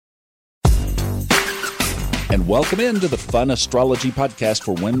And welcome into the Fun Astrology Podcast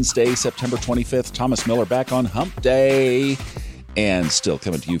for Wednesday, September 25th. Thomas Miller back on Hump Day and still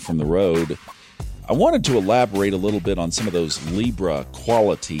coming to you from the road. I wanted to elaborate a little bit on some of those Libra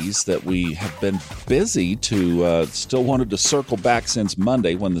qualities that we have been busy to still wanted to circle back since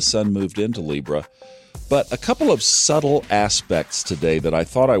Monday when the sun moved into Libra. But a couple of subtle aspects today that I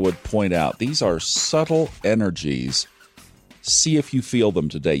thought I would point out. These are subtle energies. See if you feel them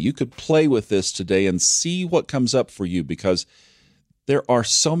today. You could play with this today and see what comes up for you, because there are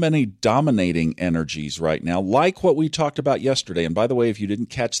so many dominating energies right now, like what we talked about yesterday. And by the way, if you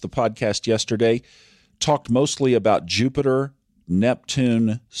didn't catch the podcast yesterday, talked mostly about Jupiter,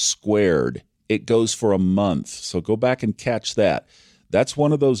 Neptune squared. It goes for a month, so go back and catch that. That's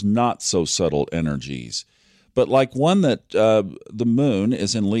one of those not so subtle energies. But like one that the moon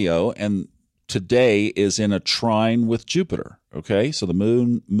is in Leo and today is in a trine with Jupiter, okay? So the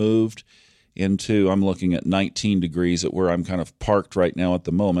moon moved into, I'm looking at 19 degrees at where I'm kind of parked right now at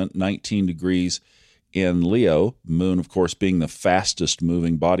the moment, 19 degrees in Leo, moon, of course, being the fastest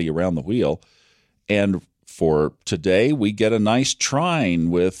moving body around the wheel. And for today, we get a nice trine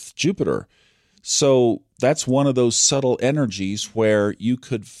with Jupiter. So that's one of those subtle energies where you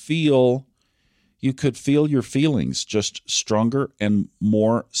could feel your feelings just stronger and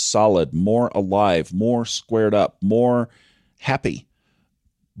more solid, more alive, more squared up, more happy,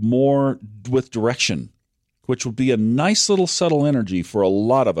 more with direction, which would be a nice little subtle energy for a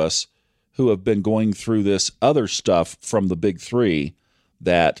lot of us who have been going through this other stuff from the big three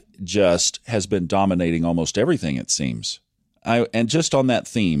that just has been dominating almost everything, it seems. And just on that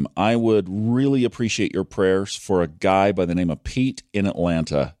theme, I would really appreciate your prayers for a guy by the name of Pete in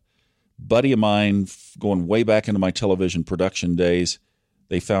Atlanta. Buddy of mine, going way back into my television production days,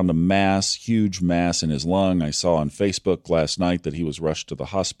 they found a mass, huge mass in his lung. I saw on Facebook last night that he was rushed to the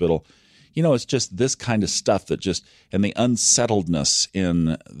hospital. You know, it's just this kind of stuff that just, and the unsettledness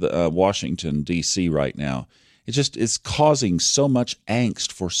in Washington, D.C. right now, it just is causing so much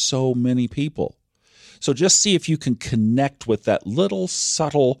angst for so many people. So just see if you can connect with that little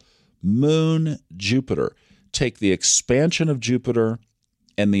subtle moon Jupiter. Take the expansion of Jupiter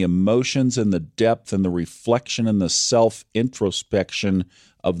and the emotions and the depth and the reflection and the self-introspection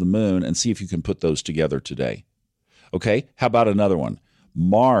of the moon and see if you can put those together today. Okay, how about another one?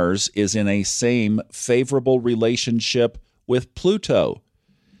 Mars is in a same favorable relationship with Pluto.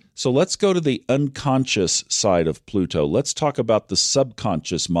 So let's go to the unconscious side of Pluto. Let's talk about the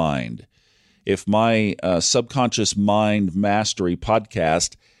subconscious mind. If my Subconscious Mind Mastery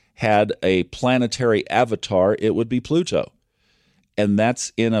podcast had a planetary avatar, it would be Pluto. And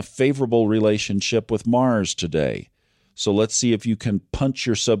that's in a favorable relationship with Mars today. So let's see if you can punch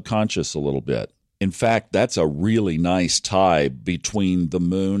your subconscious a little bit. In fact, that's a really nice tie between the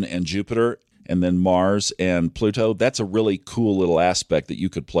moon and Jupiter, and then Mars and Pluto. That's a really cool little aspect that you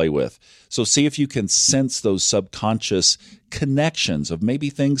could play with. So see if you can sense those subconscious connections of maybe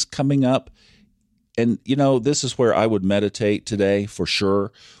things coming up. And, you know, this is where I would meditate today for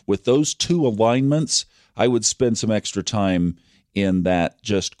sure. With those two alignments, I would spend some extra time in that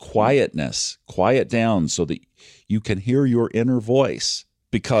just quietness, quiet down so that you can hear your inner voice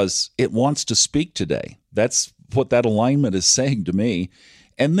because it wants to speak today. That's what that alignment is saying to me.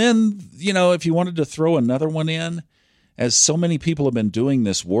 And then, you know, if you wanted to throw another one in, as so many people have been doing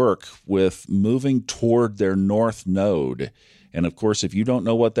this work with moving toward their north node. And of course, if you don't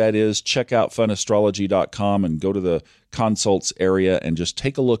know what that is, check out funastrology.com and go to the consults area and just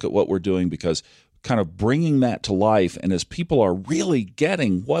take a look at what we're doing, because kind of bringing that to life. And as people are really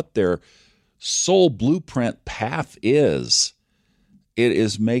getting what their soul blueprint path is, it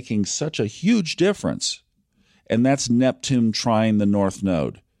is making such a huge difference. And that's Neptune trine the North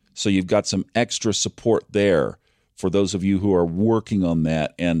Node. So you've got some extra support there for those of you who are working on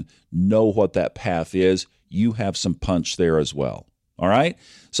that and know what that path is. You have some punch there as well. All right?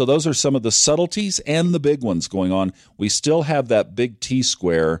 So those are some of the subtleties and the big ones going on. We still have that big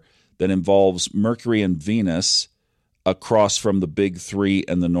T-square that involves Mercury and Venus across from the big three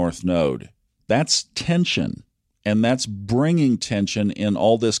and the North Node. That's tension, and that's bringing tension in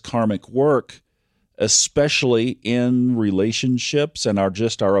all this karmic work, especially in relationships and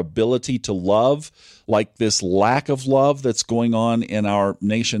our ability to love, like this lack of love that's going on in our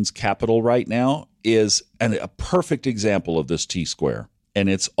nation's capital right now is a perfect example of this T-square.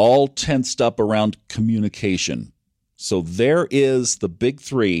 And it's all tensed up around communication. So there is the big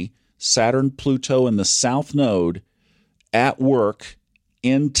three, Saturn, Pluto, and the South Node at work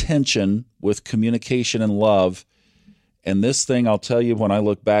in tension with communication and love. And this thing, I'll tell you, when I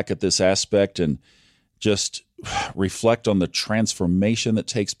look back at this aspect and just reflect on the transformation that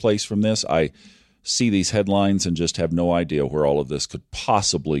takes place from this, I see these headlines and just have no idea where all of this could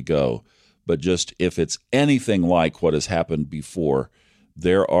possibly go. But just if it's anything like what has happened before,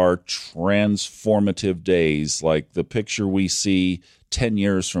 there are transformative days. Like the picture we see 10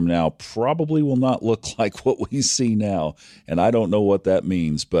 years from now probably will not look like what we see now. And I don't know what that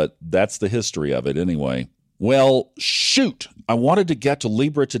means, but that's the history of it anyway. Well, shoot, I wanted to get to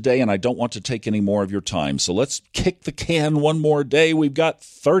Libra today, and I don't want to take any more of your time. So let's kick the can one more day. We've got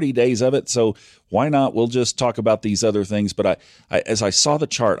 30 days of it, so why not? We'll just talk about these other things. But I as I saw the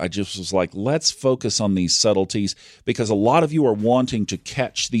chart, I just was like, let's focus on these subtleties, because a lot of you are wanting to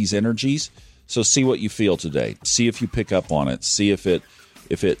catch these energies. So see what you feel today. See if you pick up on it. See if it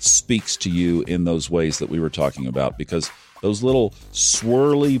speaks to you in those ways that we were talking about, because those little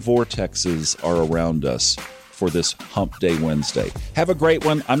swirly vortexes are around us for this Hump Day Wednesday. Have a great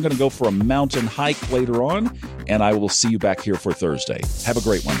one. I'm going to go for a mountain hike later on, and I will see you back here for Thursday. Have a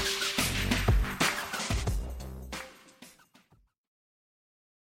great one.